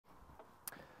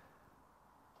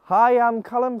Hi, I'm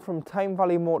Callum from Tyne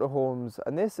Valley Motorhomes,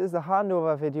 and this is the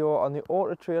handover video on the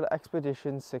Auto Trail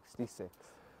Expedition 66.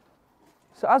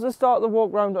 So as we start the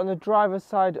walk round on the driver's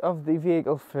side of the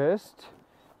vehicle first,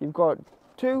 you've got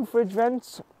two fridge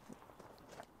vents.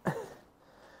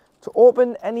 To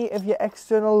open any of your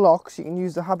external locks, you can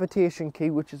use the habitation key,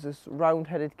 which is this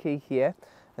round-headed key here,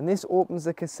 and this opens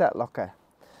the cassette locker.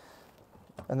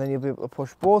 And then you'll be able to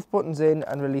push both buttons in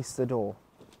and release the door.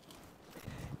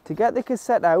 To get the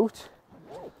cassette out,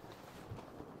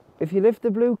 if you lift the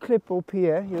blue clip up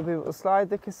here, you'll be able to slide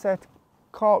the cassette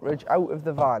cartridge out of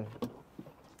the van.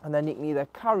 And then you can either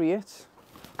carry it,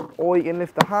 or you can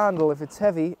lift the handle if it's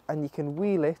heavy, and you can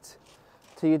wheel it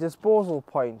to your disposal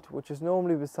point, which is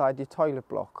normally beside your toilet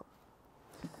block.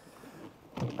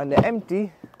 And they're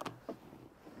empty.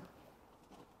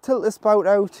 Tilt the spout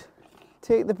out,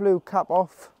 take the blue cap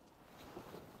off,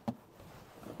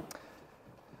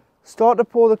 start to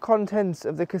pour the contents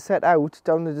of the cassette out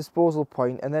down the disposal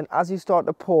point, and then as you start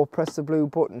to pour, press the blue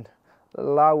button.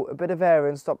 Allow a bit of air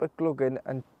in, stop it glugging,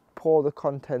 and pour the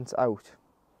contents out.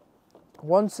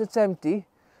 Once it's empty,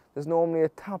 there's normally a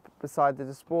tap beside the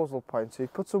disposal point, so you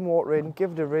put some water in,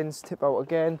 give it a rinse, tip out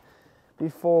again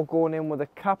before going in with a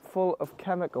cap full of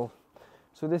chemical.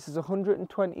 So this is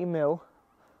 120 ml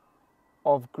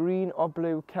of green or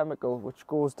blue chemical, which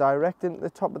goes direct into the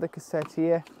top of the cassette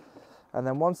here, and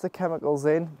then once the chemical's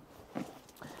in,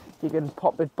 you can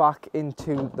pop it back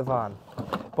into the van.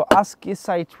 But ask your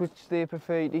site which they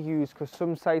prefer you to use, because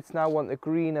some sites now want the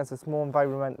green as it's more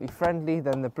environmentally friendly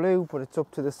than the blue, but it's up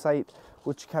to the site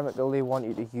which chemical they want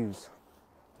you to use.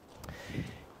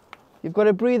 You've got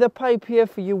a breather pipe here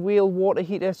for your wheel water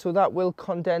heater, so that will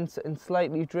condense and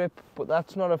slightly drip, but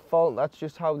that's not a fault, that's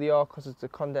just how they are because it's a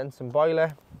condensing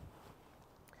boiler.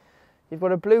 You've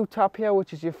got a blue tap here,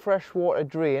 which is your fresh water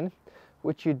drain,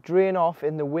 which you drain off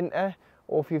in the winter,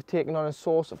 or if you've taken on a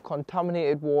source of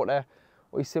contaminated water,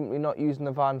 or you're simply not using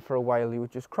the van for a while, you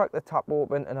would just crack the tap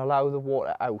open and allow the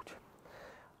water out.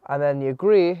 And then your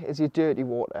grey is your dirty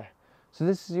water. So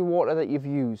this is your water that you've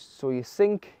used. So your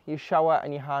sink, your shower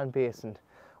and your hand basin.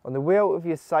 On the way out of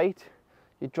your site,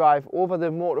 you drive over the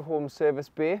motorhome service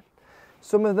bay.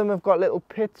 Some of them have got little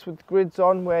pits with grids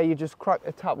on where you just crack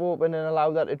the tap open and allow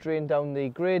that to drain down the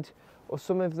grid. Or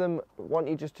some of them want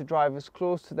you just to drive as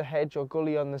close to the hedge or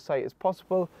gully on the site as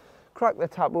possible. Crack the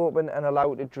tap open and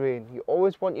allow it to drain. You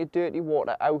always want your dirty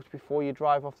water out before you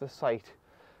drive off the site,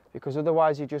 because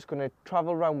otherwise you're just going to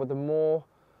travel around with more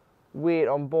weight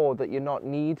on board that you not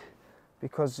need,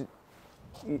 because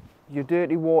your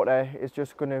dirty water is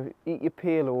just going to eat your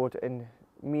payload and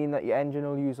mean that your engine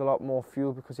will use a lot more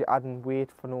fuel because you're adding weight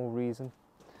for no reason.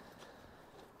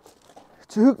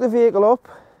 To hook the vehicle up,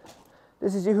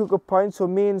 this is your hookup point, so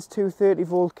mains 230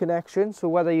 volt connection. So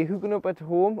whether you're hooking up at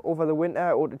home over the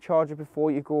winter or to charge it before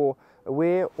you go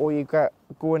away, or you get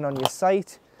going on your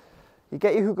site, you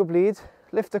get your hookup lead,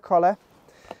 lift the collar,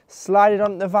 slide it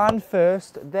onto the van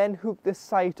first, then hook the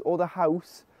site or the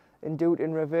house and do it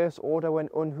in reverse order when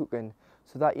unhooking,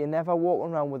 so that you're never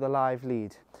walking around with a live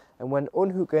lead. And when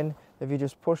unhooking, if you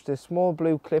just push this small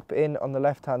blue clip in on the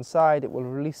left hand side, it will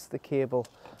release the cable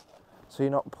so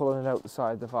you're not pulling it out the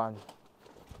side of the van.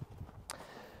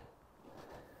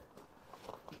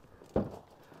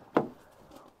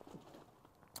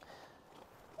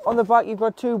 On the back, you've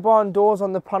got two barn doors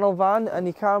on the panel van, and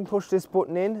you can push this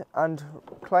button in and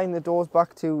climb the doors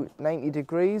back to 90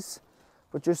 degrees.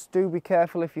 But just do be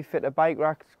careful if you fit a bike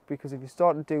rack, because if you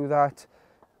start to do that,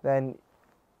 then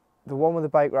the one with the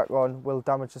bike rack on will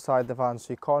damage the side of the van.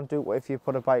 So you can't do it if you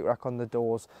put a bike rack on the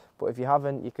doors, but if you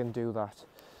haven't, you can do that.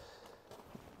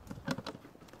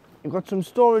 You've got some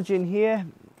storage in here.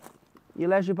 Your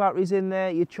leisure batteries in there,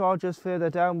 your chargers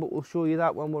further down, but we'll show you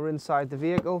that when we're inside the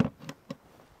vehicle.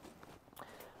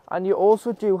 And you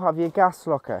also do have your gas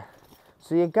locker.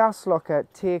 So your gas locker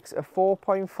takes a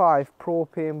 4.5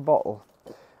 propane bottle,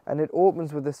 and it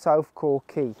opens with a South Core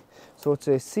key. So it's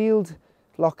a sealed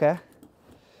locker,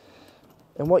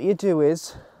 and what you do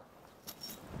is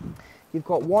you've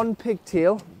got one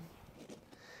pigtail.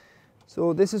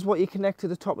 So this is what you connect to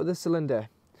the top of the cylinder.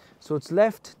 So it's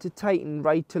left to tighten,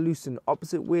 right to loosen,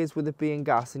 opposite ways with it being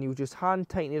gas, and you just hand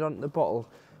tighten it onto the bottle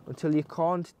until you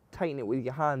can't tighten it with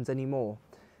your hands anymore.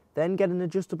 Then get an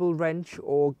adjustable wrench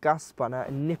or gas spanner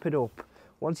and nip it up.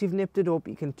 Once you've nipped it up,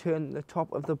 you can turn the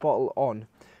top of the bottle on.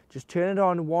 Just turn it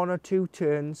on 1 or 2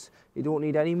 turns. You don't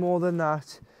need any more than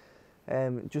that.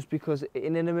 Just because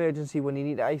in an emergency, when you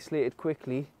need to isolate it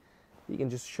quickly, you can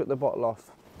just shut the bottle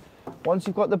off. Once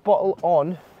you've got the bottle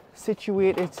on,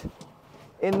 situate it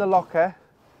in the locker.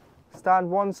 Stand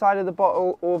one side of the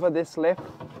bottle over this lip.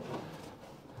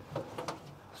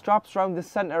 straps around the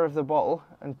centre of the bottle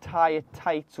and tie it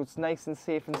tight so it's nice and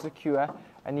safe and secure,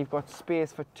 and you've got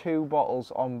space for 2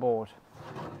 bottles on board.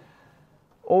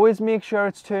 Always make sure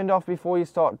it's turned off before you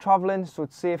start travelling so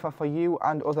it's safer for you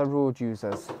and other road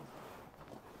users.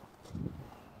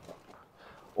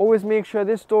 Always make sure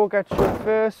this door gets shut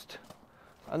first,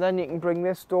 and then you can bring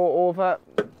this door over.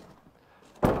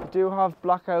 You do have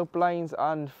blackout blinds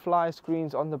and fly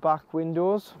screens on the back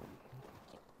windows.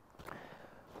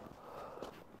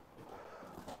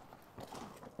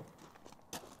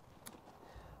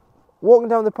 Walking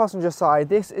down the passenger side,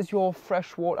 this is your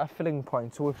freshwater filling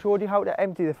point. So we've showed you how to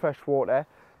empty the fresh water.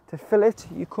 To fill it,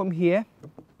 you come here,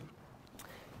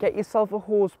 get yourself a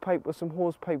hose pipe with some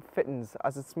hose pipe fittings,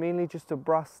 as it's mainly just a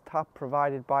brass tap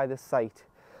provided by the site.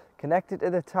 Connect it to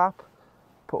the tap,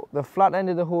 put the flat end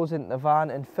of the hose into the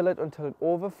van and fill it until it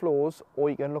overflows,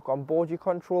 or you can look on board your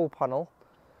control panel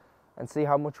and see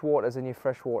how much water is in your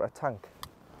freshwater tank.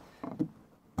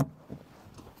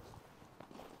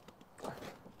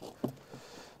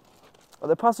 At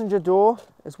the passenger door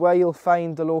is where you'll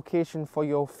find the location for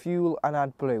your fuel and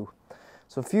AdBlue.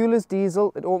 So fuel is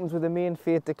diesel, it opens with the main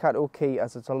Fiat Ducato key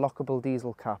as it's a lockable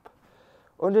diesel cap.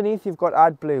 Underneath you've got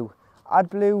AdBlue.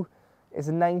 AdBlue is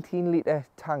a 19 litre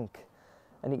tank,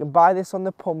 and you can buy this on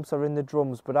the pumps or in the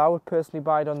drums, but I would personally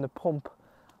buy it on the pump,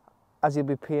 as you'll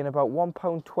be paying about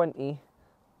 £1.20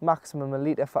 maximum a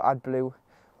litre for AdBlue,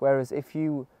 whereas if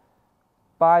you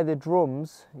buy the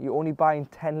drums, you're only buying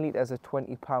 10 litres at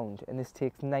 £20, and this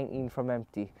takes 19 from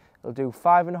empty. It'll do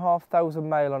 5,500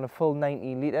 miles on a full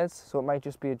 19 litres, so it might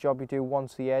just be a job you do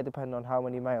once a year, depending on how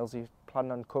many miles you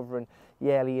plan on covering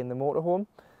yearly in the motorhome.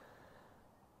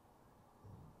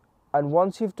 And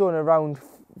once you've done around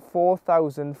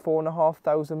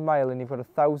 4,500 miles and you've got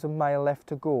 1,000 miles left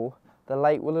to go, the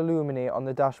light will illuminate on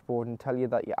the dashboard and tell you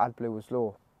that your AdBlue is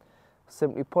low.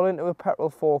 Simply pull into a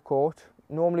petrol forecourt.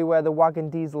 Normally where the wagon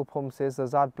diesel pumps is,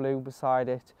 there's AdBlue beside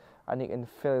it, and you can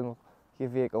fill your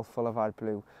vehicle full of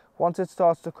AdBlue. Once it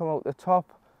starts to come out the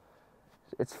top,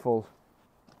 it's full.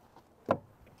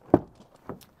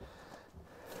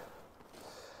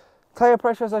 Tyre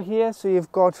pressures are here, so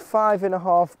you've got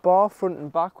 5.5 bar front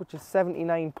and back, which is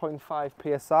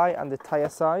 79.5 psi, and the tyre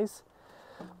size.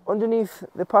 Underneath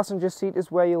the passenger seat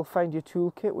is where you'll find your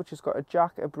toolkit, which has got a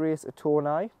jack, a brace, a tow and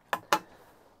eye.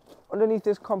 Underneath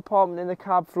this compartment in the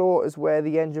cab floor is where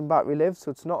the engine battery lives, so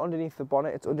it's not underneath the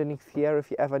bonnet, it's underneath here if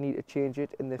you ever need to change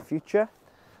it in the future.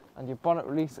 And your bonnet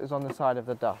release is on the side of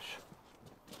the dash.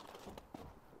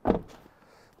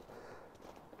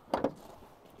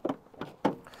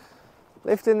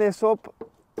 Lifting this up,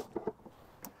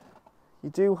 you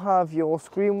do have your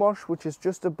screen wash, which is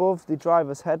just above the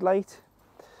driver's headlight.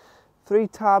 3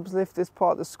 tabs lift this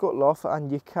part of the scuttle off,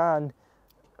 and you can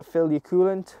fill your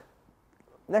coolant.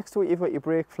 Next to it you've got your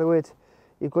brake fluid,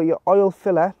 you've got your oil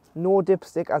filler, no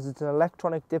dipstick as it's an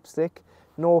electronic dipstick,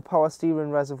 no power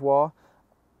steering reservoir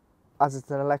as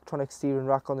it's an electronic steering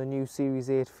rack on the new Series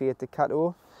 8 Fiat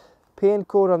Ducato. Paint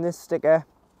code on this sticker,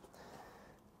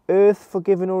 earth for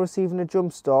giving or receiving a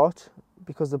jump start,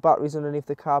 because the battery's underneath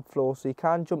the cab floor, so you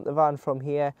can jump the van from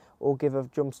here or give a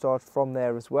jump start from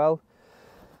there as well.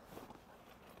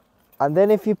 And then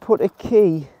if you put a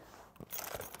key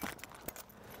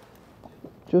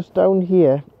just down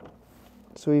here,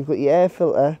 so you've got your air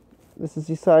filter, this is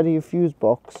the side of your fuse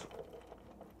box.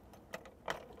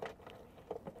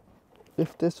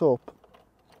 Lift this up.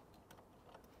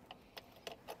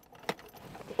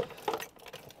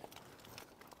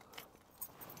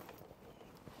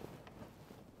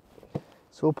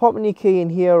 So popping your key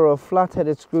in here or a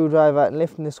flat-headed screwdriver and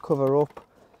lifting this cover up,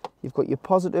 you've got your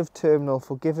positive terminal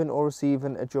for giving or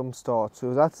receiving a jump start.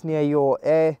 So that's near your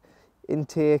air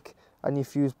intake and your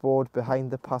fuse board behind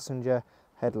the passenger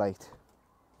headlight.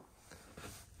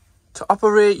 To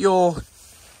operate your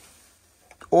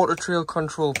auto trail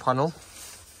control panel,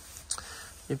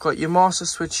 you've got your master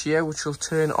switch here, which will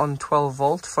turn on 12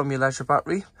 volt from your leisure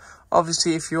battery.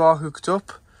 Obviously if you are hooked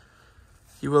up,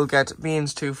 you will get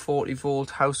mains to 40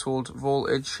 volt household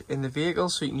voltage in the vehicle,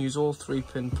 so you can use all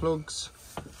 3-pin plugs.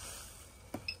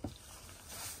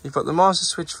 You've got the master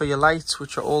switch for your lights,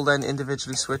 which are all then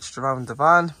individually switched around the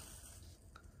van.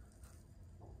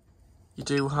 You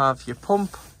do have your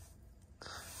pump,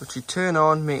 which you turn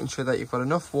on, making sure that you've got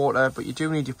enough water, but you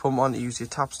do need your pump on to use your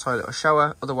taps, toilet or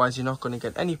shower, otherwise you're not going to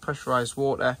get any pressurised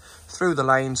water through the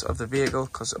lines of the vehicle,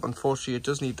 because unfortunately it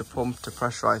does need the pump to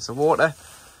pressurise the water.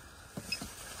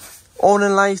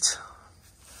 Awning light,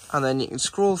 and then you can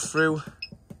scroll through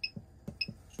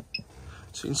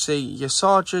so you can see your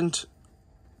Sergeant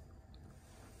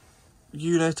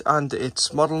unit and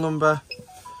its model number.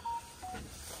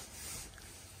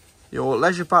 Your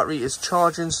leisure battery is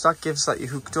charging, so that gives that you're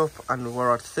hooked up, and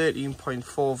we're at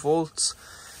 13.4 volts.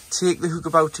 Take the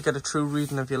hook out to get a true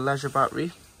reading of your leisure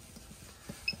battery.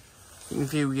 You can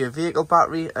view your vehicle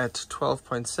battery at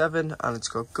 12.7, and it's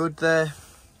got good there.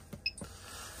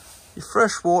 Your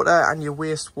fresh water and your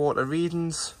wastewater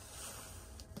readings.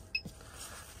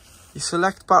 Your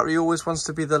select battery always wants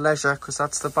to be the leisure, because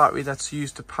that's the battery that's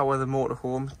used to power the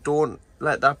motorhome. Don't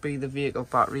let that be the vehicle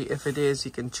battery. If it is,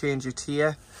 you can change it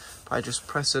here by just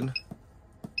pressing.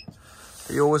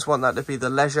 But you always want that to be the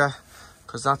leisure,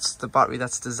 because that's the battery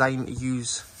that's designed to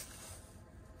use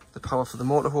the power for the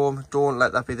motorhome. Don't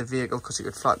let that be the vehicle, because it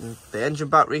could flatten the engine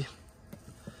battery.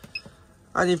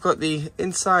 And you've got the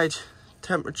inside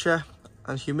temperature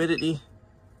and humidity,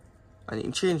 and you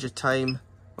can change your time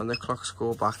when the clocks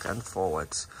go back and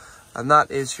forwards. And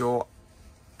that is your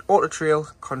auto trail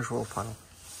control panel.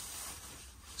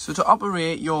 So to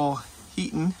operate your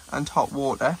heating and hot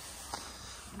water,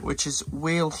 which is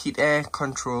wheel heat air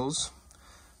controls,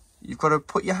 you've got to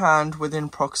put your hand within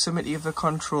proximity of the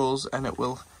controls and it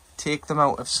will take them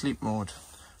out of sleep mode.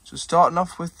 So starting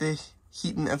off with the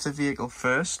heating of the vehicle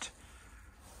first,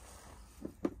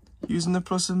 using the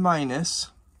plus and minus,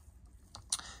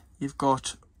 you've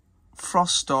got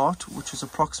frost start, which is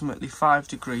approximately 5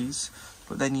 degrees,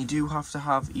 but then you do have to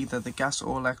have either the gas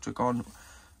or electric on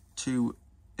to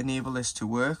enable this to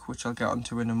work, which I'll get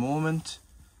onto in a moment.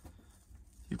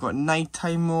 You've got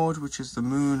nighttime mode, which is the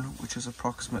moon, which is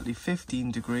approximately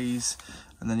 15 degrees,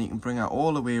 and then you can bring it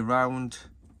all the way around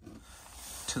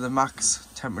to the max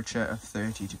temperature of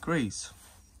 30 degrees.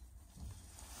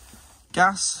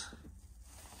 Gas,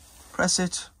 press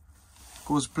it,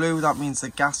 goes blue, that means the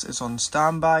gas is on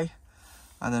standby,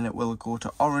 and then it will go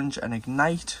to orange and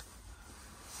ignite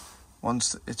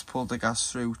once it's pulled the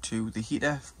gas through to the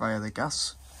heater via the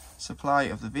gas supply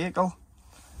of the vehicle.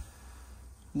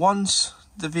 Once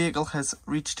the vehicle has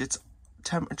reached its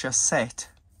temperature set,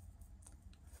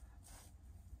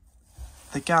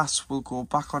 the gas will go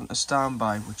back onto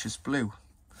standby, which is blue,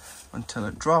 until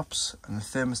it drops and the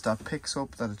thermostat picks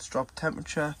up that it's dropped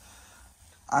temperature,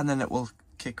 and then it will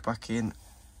kick back in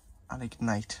and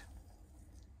ignite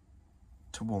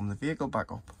to warm the vehicle back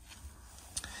up.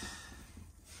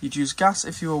 You'd use gas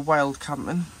if you were wild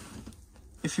camping.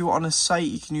 If you were on a site,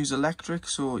 you can use electric.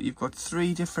 So you've got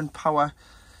 3 different power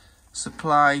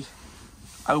supply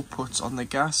outputs on the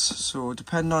gas. So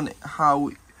depending on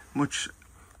how much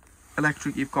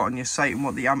electric you've got on your site and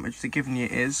what the amperage they're giving you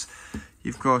is,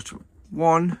 you've got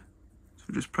one,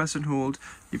 so just press and hold,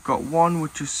 you've got one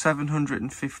which is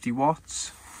 750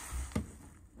 watts.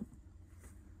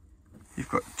 You've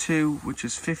got 2, which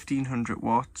is 1500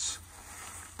 watts,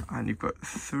 and you've got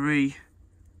 3,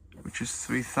 which is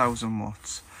 3000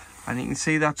 watts. And you can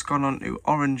see that's gone on to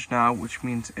orange now, which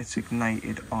means it's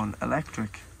ignited on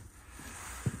electric.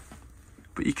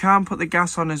 But you can put the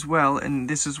gas on as well, and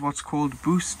this is what's called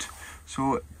boost.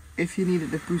 So if you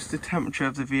needed to boost the temperature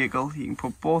of the vehicle, you can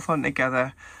put both on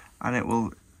together and it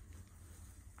will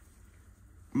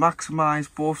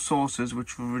maximize both sources,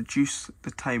 which will reduce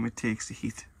the time it takes to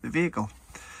heat the vehicle.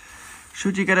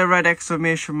 Should you get a red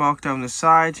exclamation mark down the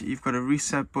side, you've got a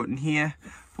reset button here,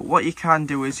 but what you can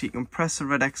do is you can press the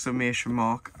red exclamation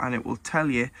mark and it will tell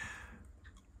you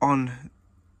on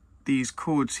these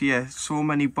codes here, so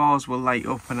many bars will light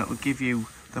up and it will give you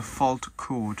the fault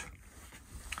code.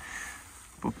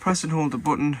 But press and hold the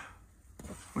button,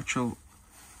 which will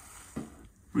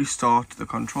restart the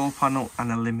control panel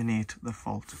and eliminate the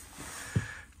fault.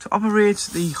 To operate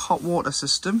the hot water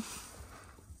system,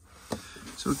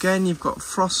 so again you've got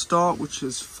frost start, which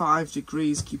is 5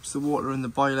 degrees, keeps the water in the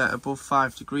boiler above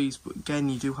 5 degrees, but again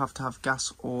you do have to have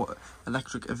gas or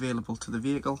electric available to the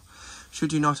vehicle.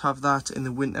 Should you not have that in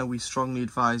the winter, we strongly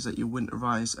advise that you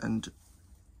winterize and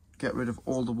get rid of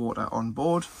all the water on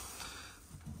board.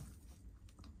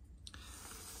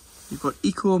 You've got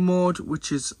eco mode,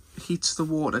 which is heats the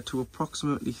water to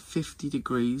approximately 50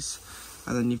 degrees,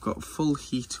 and then you've got full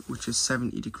heat, which is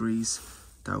 70 degrees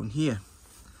down here.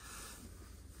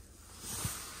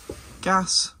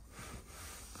 Gas,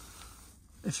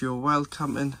 if you're wild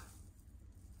camping,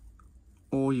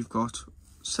 or you've got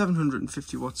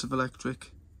 750 watts of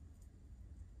electric,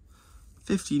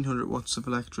 1500 watts of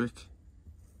electric,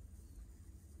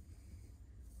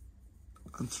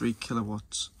 and 3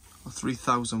 kilowatts. Or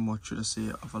 3000 watts, should I say,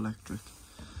 of electric.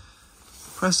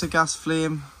 Press the gas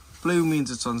flame. Blue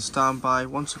means it's on standby.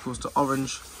 Once it goes to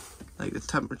orange, like the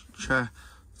temperature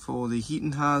for the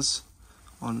heating has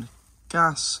on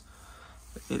gas,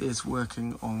 it is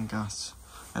working on gas.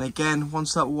 And again,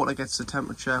 once that water gets to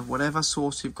temperature, whatever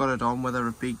source you've got it on, whether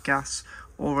it be gas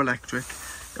or electric,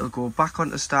 it'll go back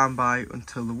onto standby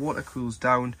until the water cools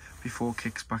down before it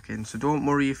kicks back in. So don't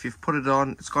worry if you've put it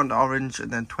on, it's gone to orange,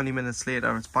 and then 20 minutes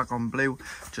later it's back on blue.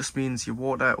 Just means your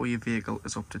water or your vehicle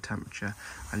is up to temperature.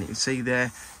 And you can see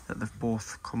there that they've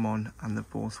both come on and they're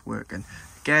both working.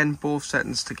 Again, both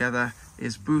settings together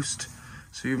is boost.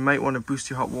 So you might want to boost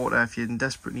your hot water if you're in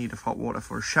desperate need of hot water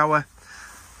for a shower.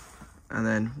 And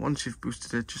then once you've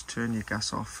boosted it, just turn your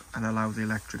gas off and allow the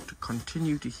electric to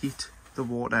continue to heat the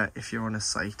water if you're on a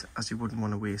site, as you wouldn't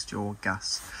want to waste your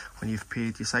gas when you've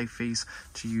paid your site fees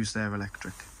to use their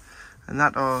electric. And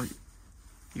that are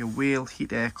your wheel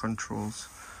heat air controls.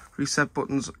 Reset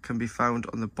buttons can be found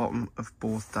on the bottom of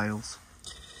both dials.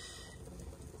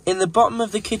 In the bottom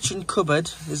of the kitchen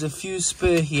cupboard there's a fuse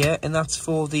spur here, and that's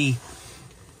for the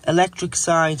electric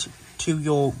side to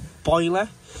your boiler.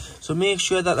 So make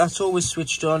sure that that's always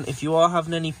switched on. If you are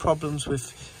having any problems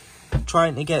with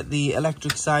trying to get the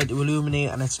electric side to illuminate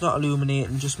and it's not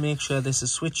illuminating, just make sure this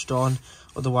is switched on.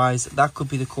 Otherwise that could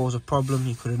be the cause of problem.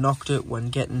 You could have knocked it when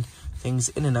getting things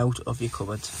in and out of your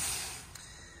cupboard.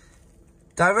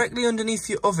 Directly underneath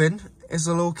your oven is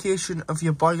the location of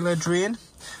your boiler drain.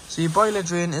 So your boiler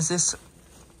drain is this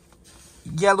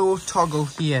yellow toggle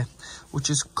here, which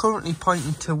is currently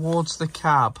pointing towards the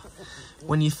cab.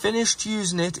 When you've finished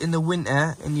using it in the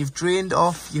winter and you've drained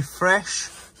off your fresh,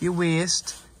 your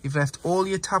waste, you've left all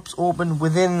your taps open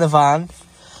within the van,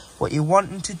 what you're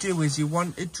wanting to do is you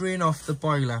want to drain off the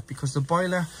boiler, because the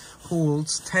boiler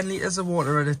holds 10 litres of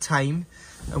water at a time,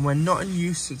 and when not in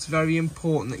use it's very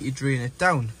important that you drain it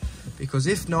down, because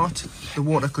if not the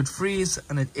water could freeze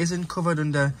and it isn't covered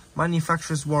under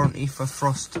manufacturer's warranty for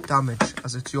frost damage,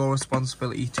 as it's your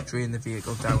responsibility to drain the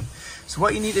vehicle down. So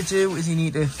what you need to do is you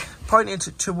need to point it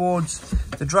towards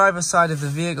the driver's side of the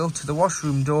vehicle to the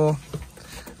washroom door,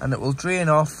 and it will drain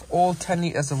off all 10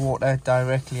 litres of water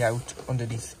directly out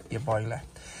underneath your boiler.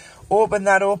 Open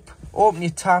that up, open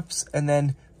your taps, and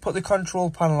then put the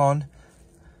control panel on.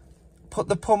 Put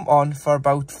the pump on for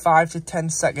about 5 to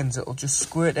 10 seconds. It'll just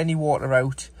squirt any water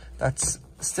out that's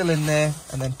still in there,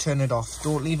 and then turn it off.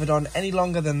 Don't leave it on any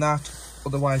longer than that,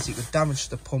 otherwise you could damage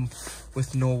the pump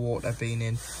with no water being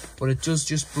in. But it does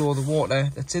just blow the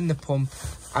water that's in the pump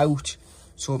out,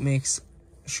 so it makes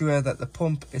sure that the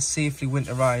pump is safely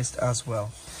winterized as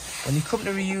well. When you come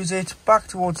to reuse it, back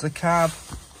towards the cab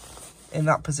in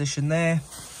that position there,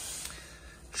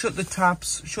 shut the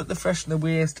taps, shut the fresh and the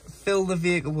waste, fill the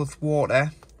vehicle with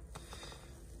water,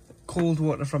 cold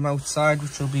water from outside,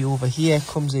 which will be over here,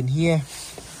 comes in here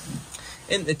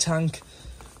into the tank,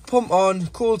 pump on,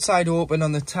 cold side open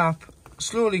on the tap,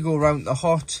 slowly go around the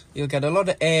hot. You'll get a lot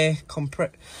of air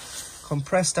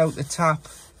compressed out the tap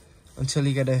until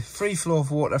you get a free flow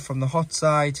of water from the hot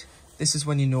side. This is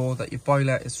when you know that your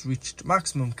boiler has reached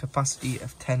maximum capacity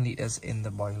of 10 litres in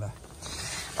the boiler.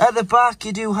 At the back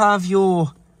you do have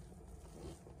your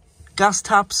gas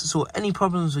taps, so any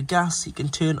problems with gas you can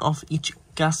turn off each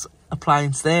gas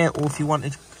appliance there, or if you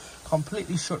wanted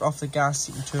completely shut off the gas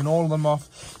you can turn all of them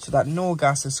off so that no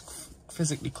gas is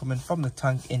physically coming from the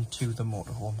tank into the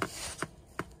motorhome.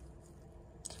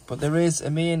 But there is a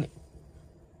main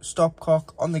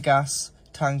stopcock on the gas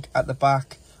tank at the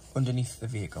back underneath the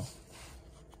vehicle.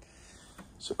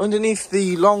 So underneath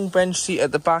the long bench seat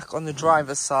at the back on the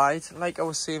driver's side, like I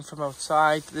was saying from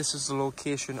outside, this is the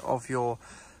location of your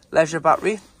leisure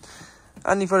battery,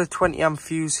 and you've got a 20 amp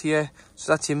fuse here,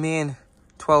 so that's your main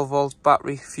 12 volt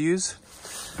battery fuse.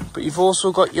 But you've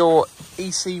also got your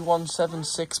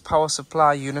EC176 power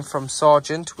supply unit from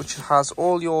Sargent, which has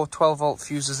all your 12 volt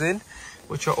fuses in,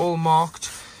 which are all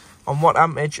marked on what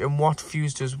amperage and what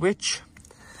fuse does which.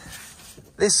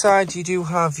 This side you do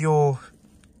have your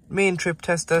main trip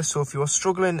tester, so if you're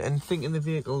struggling and thinking the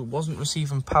vehicle wasn't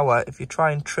receiving power, if you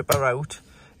try and trip her out,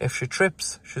 if she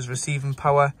trips, she's receiving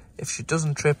power. If she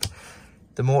doesn't trip,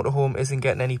 the motorhome isn't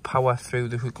getting any power through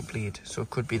the hookup lead. So it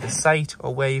could be the site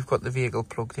or where you've got the vehicle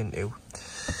plugged into.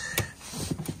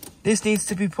 This needs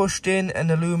to be pushed in and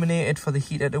illuminated for the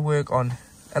heater to work on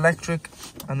electric,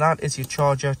 and that is your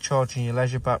charger charging your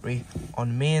leisure battery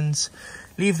on mains.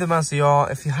 Leave them as they are.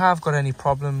 If you have got any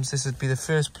problems, this would be the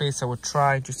first place I would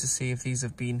try, just to see if these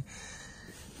have been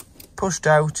pushed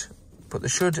out, but they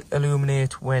should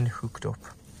illuminate when hooked up.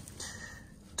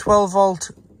 12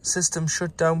 volt system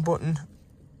shutdown button,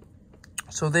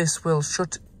 so this will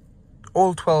shut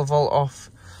all 12 volt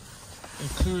off,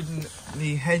 including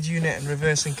the head unit and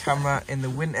reversing camera in the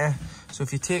winter. So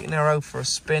if you're taking her out for a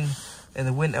spin in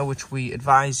the winter, which we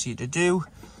advise you to do,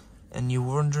 and you're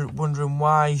wondering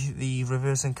why the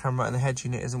reversing camera and the head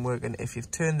unit isn't working, if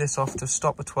you've turned this off to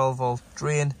stop a 12 volt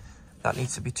drain, that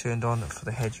needs to be turned on for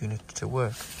the head unit to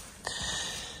work.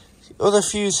 Other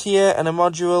fuse here and a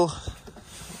module,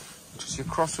 just your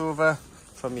crossover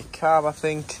from your cab, I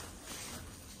think.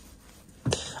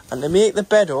 And to make the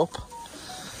bed up,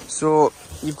 so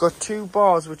you've got 2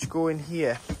 bars which go in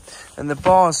here, and the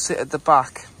bars sit at the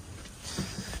back.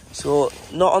 So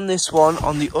not on this one,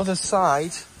 on the other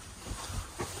side,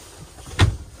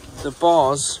 the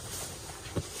bars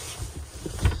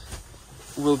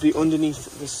will be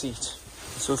underneath the seat.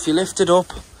 So if you lift it up,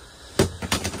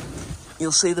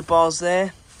 you'll see the bars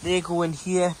there. They go in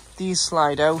here, these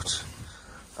slide out,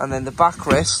 and then the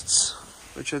backrests,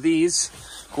 which are these,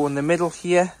 go in the middle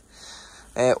here.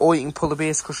 Or you can pull the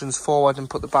base cushions forward and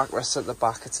put the backrests at the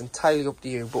back. It's entirely up to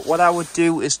you. But what I would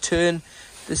do is turn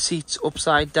the seats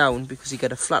upside down, because you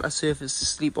get a flatter surface to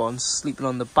sleep on, sleeping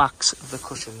on the backs of the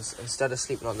cushions instead of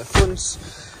sleeping on the fronts,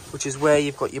 which is where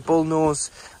you've got your bull nose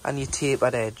and your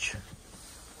tapered edge.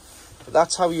 But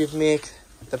that's how you'd make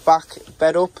the back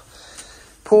bed up.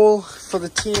 Pole for the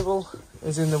table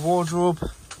is in the wardrobe,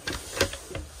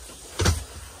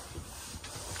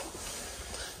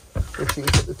 which you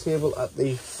can put the table at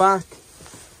the back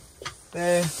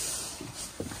there,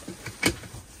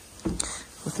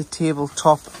 with the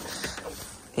tabletop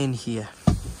in here.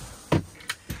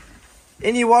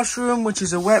 In your washroom, which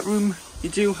is a wet room, you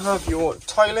do have your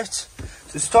toilet.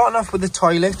 So starting off with the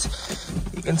toilet,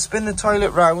 you can spin the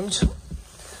toilet round,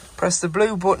 press the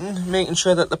blue button, making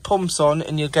sure that the pump's on,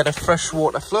 and you'll get a fresh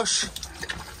water flush.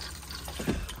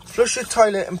 Flush your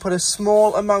toilet and put a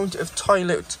small amount of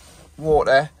toilet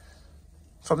water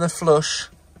from the flush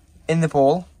in the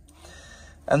bowl,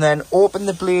 and then open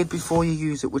the blade before you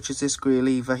use it, which is this grey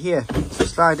lever here. So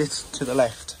slide it to the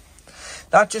left.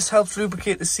 That just helps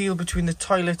lubricate the seal between the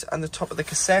toilet and the top of the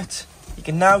cassette. You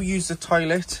can now use the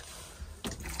toilet,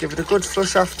 give it a good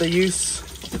flush after use,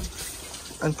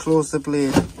 and close the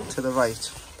blade to the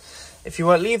right. If you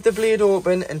want to leave the blade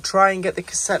open and try and get the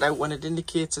cassette out when it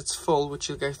indicates it's full, which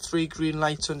you'll get 3 green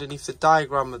lights underneath the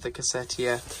diagram of the cassette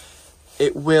here,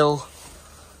 it will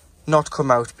not come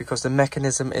out because the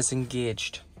mechanism is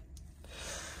engaged.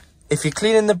 If you're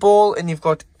cleaning the bowl and you've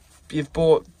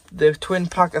bought the twin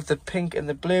pack of the pink and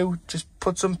the blue, just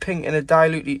put some pink in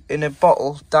a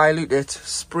bottle, dilute it,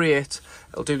 spray it.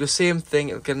 It'll do the same thing.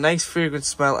 It'll get a nice fragrant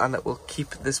smell, and it will keep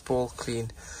this bowl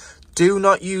clean. Do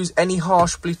not use any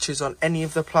harsh bleaches on any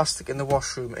of the plastic in the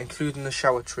washroom, including the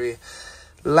shower tray.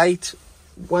 Light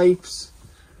wipes,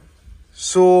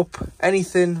 soap,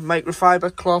 anything,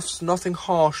 microfiber cloths, nothing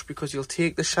harsh, because you'll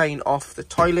take the shine off the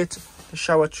toilet, the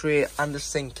shower tray and the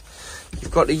sink.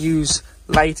 You've got to use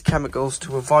light chemicals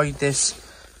to avoid this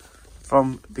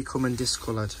from becoming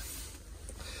discoloured.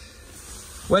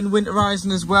 When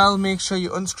winterising as well, make sure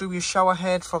you unscrew your shower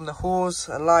head from the hose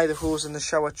and lie the hose in the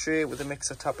shower tray with the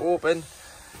mixer tap open.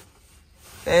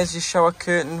 There's your shower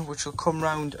curtain, which will come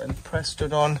round and press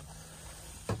it on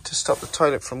to stop the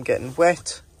toilet from getting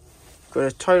wet. Got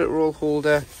a toilet roll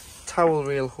holder, towel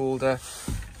rail holder,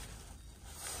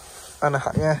 and a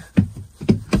hanger.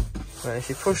 And if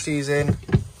you push these in,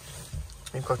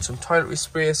 you've got some toiletry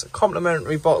sprays, a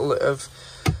complimentary bottle of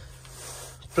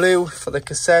blue for the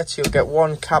cassette. You'll get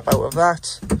 1 cap out of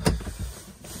that,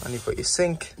 and you've got your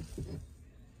sink.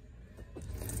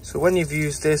 So when you've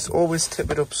used this, always tip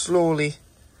it up slowly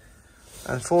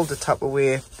and fold the tap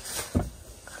away,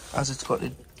 as it's got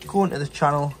to go into the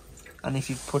channel. And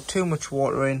if you put too much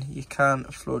water in, you can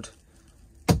flood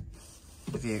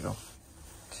the vehicle.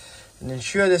 And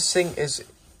ensure the sink is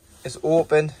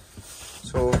open,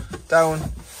 so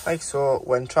down like so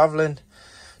when travelling,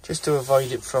 just to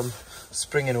avoid it from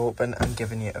springing open and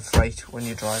giving you a fright when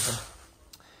you're driving.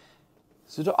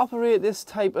 So to operate this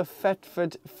type of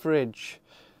Thetford fridge,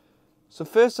 so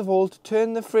first of all, to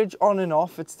turn the fridge on and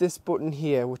off, it's this button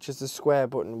here, which is the square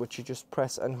button, which you just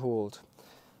press and hold.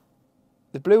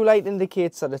 The blue light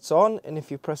indicates that it's on, and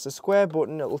if you press the square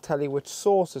button, it will tell you which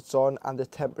source it's on and the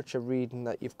temperature reading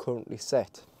that you've currently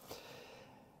set.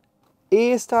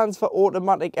 A stands for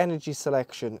automatic energy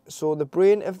selection, so the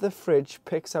brain of the fridge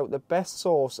picks out the best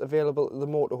source available at the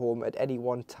motorhome at any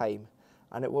one time,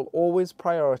 and it will always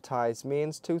prioritise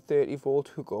mains 230 volt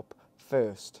hookup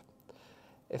first.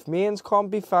 If mains can't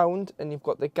be found and you've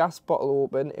got the gas bottle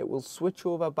open, it will switch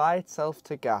over by itself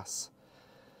to gas.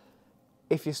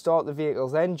 If you start the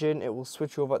vehicle's engine, it will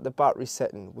switch over at the battery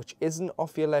setting, which isn't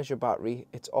off your leisure battery,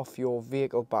 it's off your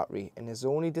vehicle battery, and is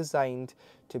only designed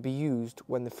to be used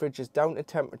when the fridge is down to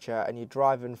temperature and you're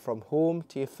driving from home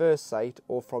to your first site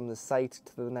or from the site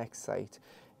to the next site.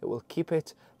 It will keep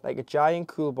it like a giant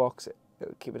cool box. It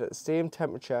will keep it at the same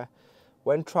temperature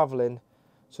when travelling,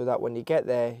 so that when you get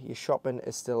there, your shopping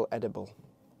is still edible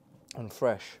and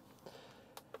fresh.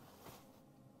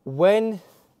 When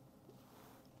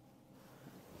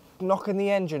knocking the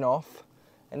engine off,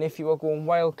 and if you are going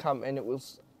wild camping, it will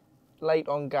light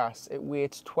on gas. It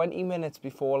waits 20 minutes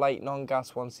before lighting on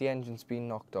gas once the engine's been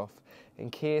knocked off, in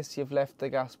case you've left the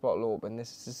gas bottle open.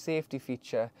 This is a safety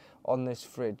feature on this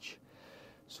fridge.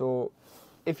 So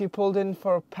if you pulled in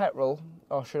for a petrol,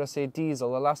 or should I say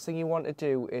diesel, the last thing you want to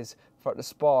do is for it to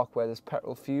spark where there's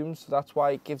petrol fumes. So that's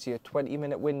why it gives you a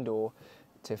 20-minute window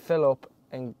to fill up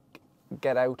and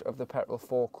get out of the petrol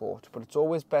forecourt. But it's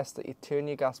always best that you turn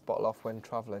your gas bottle off when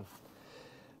travelling.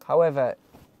 However,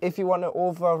 if you want to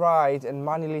override and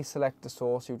manually select the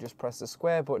source, you just press the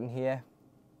square button here.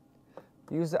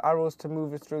 Use the arrows to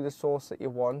move it through the source that you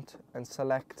want and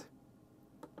select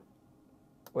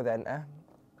with enter.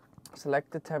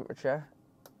 Select the temperature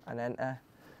and enter.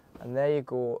 And there you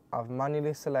go. I've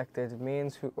manually selected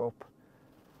mains hook up.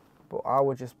 But I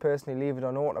would just personally leave it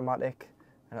on automatic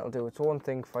and it'll do its own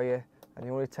thing for you. And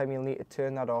the only time you'll need to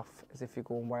turn that off is if you're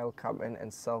going wild camping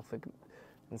and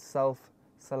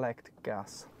self-select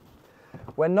gas.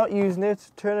 When not using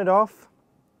it, turn it off.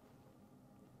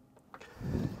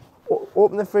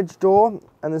 Open the fridge door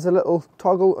and there's a little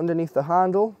toggle underneath the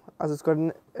handle. As it's got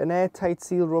an airtight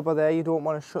seal rubber there, you don't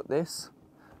want to shut this.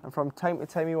 And from time to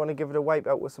time you want to give it a wipe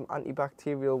out with some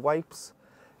antibacterial wipes.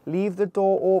 Leave the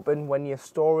door open when you're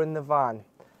storing the van,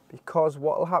 because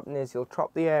what will happen is you'll trap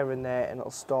the air in there and it'll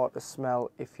start to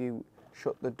smell if you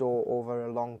shut the door over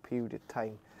a long period of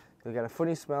time. You'll get a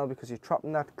funny smell because you're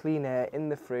trapping that clean air in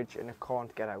the fridge and it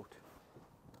can't get out.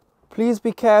 Please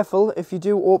be careful if you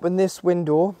do open this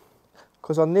window,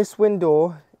 because on this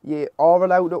window you are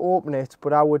allowed to open it,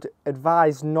 but I would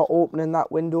advise not opening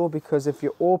that window, because if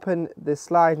you open the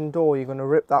sliding door you're going to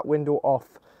rip that window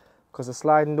off, because the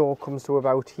sliding door comes to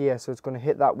about here, so it's going to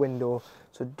hit that window.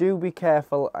 So do be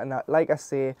careful, and like I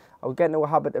say, I would get into a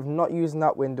habit of not using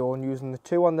that window and using the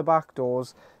two on the back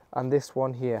doors and this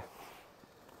one here.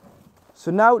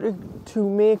 So now to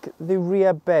make the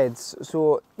rear beds,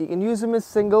 so you can use them as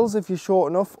singles if you're short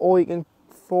enough, or you can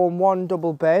form one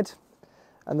double bed,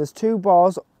 and there's two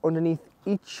bars underneath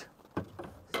each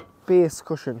base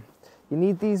cushion. You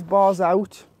need these bars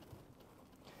out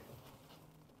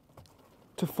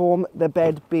to form the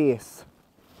bed base.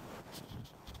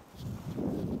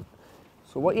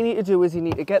 So what you need to do is you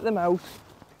need to get them out.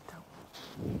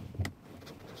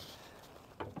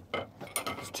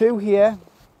 There's two here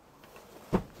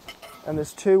and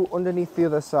there's two underneath the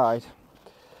other side.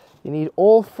 You need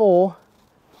all four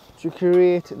to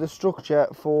create the structure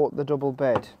for the double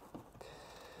bed.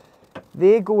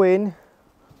 They go in,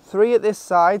 three at this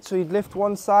side, so you'd lift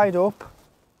one side up,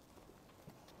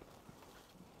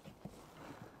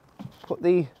 put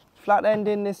the flat end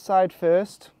in this side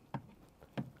first,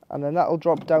 and then that'll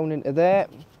drop down into there.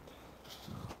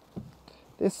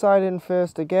 This side in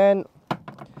first again,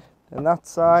 and that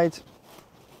side.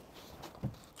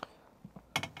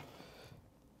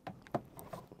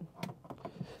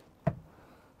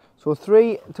 So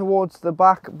three towards the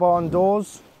back barn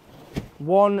doors,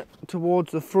 one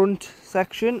towards the front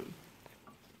section.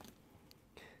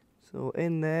 So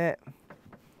in there,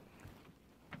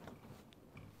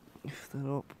 lift that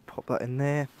up, pop that in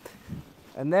there.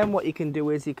 And then what you can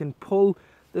do is you can pull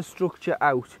the structure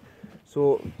out.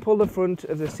 So pull the front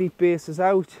of the seat bases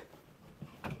out,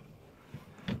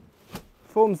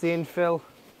 forms the infill,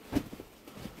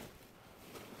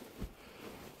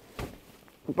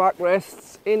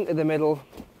 backrests into the middle,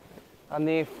 and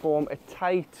they form a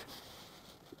tight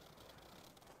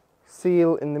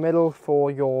seal in the middle for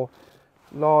your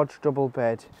large double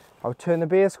bed. I'll turn the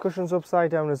base cushions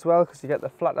upside down as well, because you get the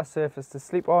flatter surface to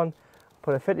sleep on.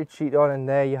 Put a fitted sheet on, and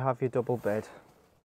there you have your double bed.